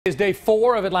It's day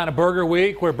 4 of Atlanta Burger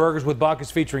Week, where Burgers with Buck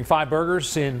is featuring 5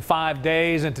 burgers in 5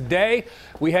 days. And today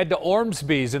we head to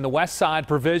Ormsby's in the West Side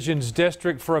Provisions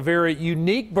District for a very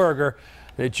unique burger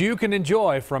that you can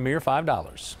enjoy from mere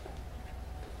 $5.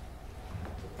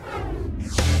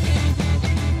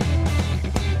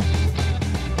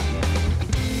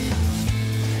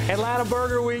 Atlanta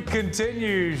Burger Week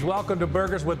continues. Welcome to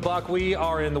Burgers with Buck. We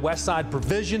are in the West Side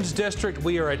Provisions District.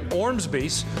 We are at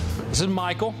Ormsby's. This is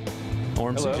Michael.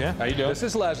 Ormsby, hello. yeah. How you doing? This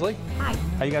is Leslie. Hi.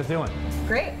 How you guys doing?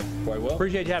 Great. Quite well.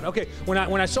 Appreciate you having. Okay, when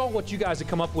I saw what you guys had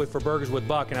come up with for Burgers with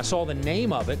Buck, and I saw the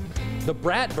name of it, the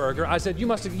Brat Burger, I said you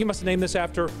must have named this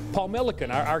after Paul Milliken,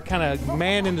 our kind of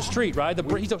man in the street, right?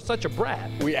 He's such a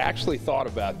brat. We actually thought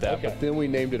about that, Okay. but then we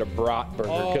named it a brat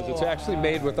burger because it's actually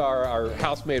made with our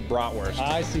house-made bratwurst.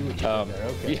 I see what you did there.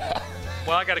 Okay. Yeah.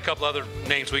 Well, I got a couple other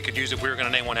names we could use if we were going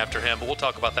to name one after him, but we'll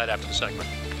talk about that after the segment.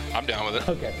 I'm down with it.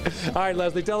 Okay. All right,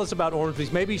 Leslie, tell us about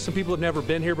Ormsby's. Maybe some people have never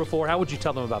been here before. How would you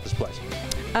tell them about this place?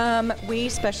 We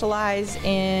specialize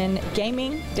in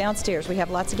gaming downstairs. We have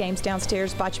lots of games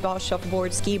downstairs: bocce ball,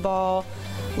 shuffleboard, skee ball,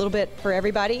 a little bit for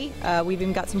everybody. We've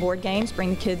even got some board games. Bring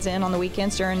the kids in on the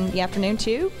weekends during the afternoon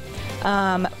too.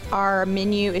 Our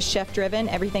menu is chef-driven.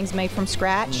 Everything's made from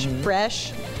scratch,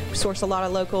 fresh. We source a lot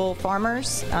of local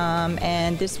farmers.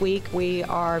 And this week we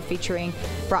are featuring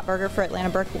Brat Burger for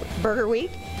Atlanta Burger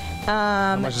Week.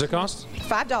 How much does it cost?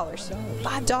 $5.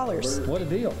 $5. What a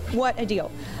deal. What a deal.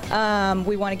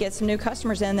 We want to get some new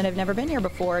customers in that have never been here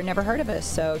before, never heard of us,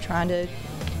 so trying to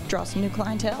draw some new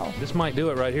clientele. This might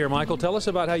do it right here. Michael, tell us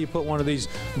about how you put one of these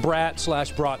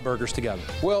brat/brat burgers together.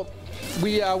 Well,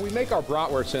 we make our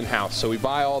bratwursts in-house, so we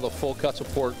buy all the full cuts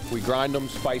of pork, we grind them,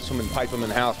 spice them, and pipe them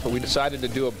in-house. But we decided to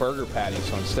do a burger patty,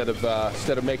 so instead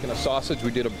of making a sausage,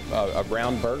 we did a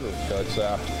round burger. So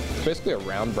it's basically a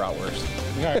round bratwurst.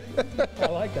 All right. I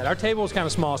like that. Our table is kind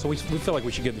of small, so we feel like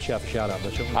we should give the chef a shout out.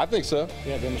 Don't you? I think so.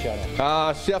 Yeah, give him a shout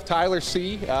out. Chef Tyler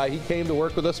C. He came to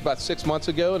work with us about 6 months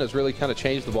ago and has really kind of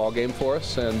changed the ball game for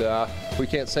us. And we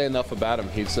can't say enough about him.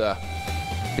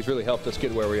 He's really helped us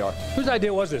get where we are. Whose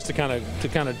idea was this to kind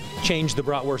of change the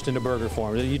bratwurst into burger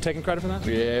form? Are you taking credit for that?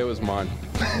 Yeah, it was mine.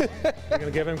 You're going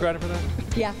to give him credit for that?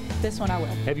 Yeah, this one I will.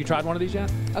 Have you tried one of these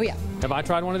yet? Oh, yeah. Have I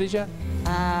tried one of these yet?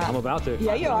 I'm about to.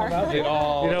 Yeah, you are. You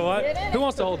know what? Who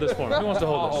wants to hold this for me? Who wants to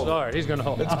hold this? All right, he's going to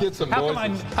hold it. Let's get some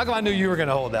noises. How come I knew you were going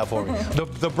to hold that for me?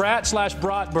 The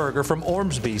brat/brat burger from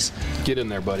Ormsby's. Get in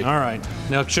there, buddy. All right.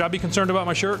 Now, should I be concerned about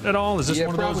my shirt at all? Is this one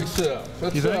of those? Probably so.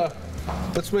 You think?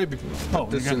 Let's maybe put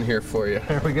this in here for you.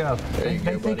 There we go. There you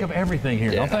They go, think buddy. of everything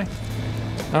here, don't they?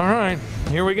 All right,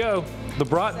 here we go. The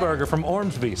brat burger from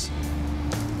Ormsby's.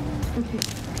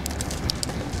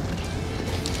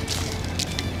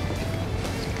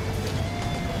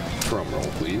 Drum roll,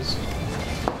 please.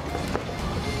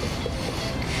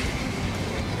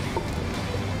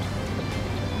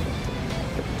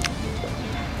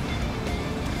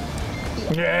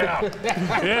 Yeah.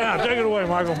 Yeah, take it away,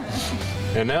 Michael.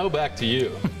 And now back to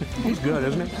you. He's good,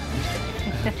 isn't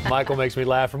he? Michael makes me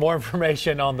laugh. For more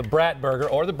information on the Brat Burger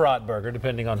or the Brat Burger,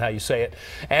 depending on how you say it,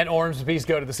 and Ormsby's,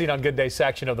 go to the Seen on Good Days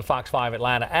section of the Fox 5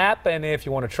 Atlanta app. And if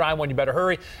you want to try one, you better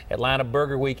hurry. Atlanta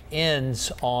Burger Week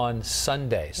ends on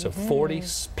Sunday. So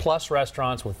 40-plus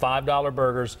restaurants with $5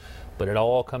 burgers, but it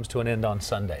all comes to an end on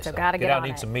Sunday. So gotta get out on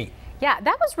and eat it. some meat. Yeah,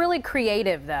 that was really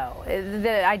creative, though.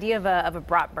 The idea of a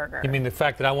brat burger. You mean the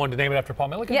fact that I wanted to name it after Paul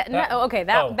Milliken? Yeah, no, okay,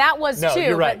 that was no, too.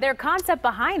 You're right. But their concept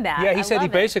behind that. Yeah, he said he love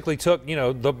it. basically took,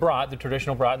 the brat, the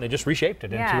traditional brat, and they just reshaped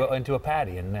it Yeah. into a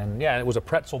patty. And yeah, it was a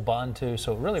pretzel bun too.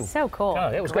 So really, So cool.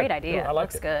 it was Great good. idea. I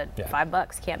liked Looks it. good. Yeah.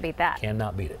 $5, can't beat that.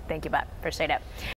 Cannot beat it. Thank you, Bud. Appreciate it.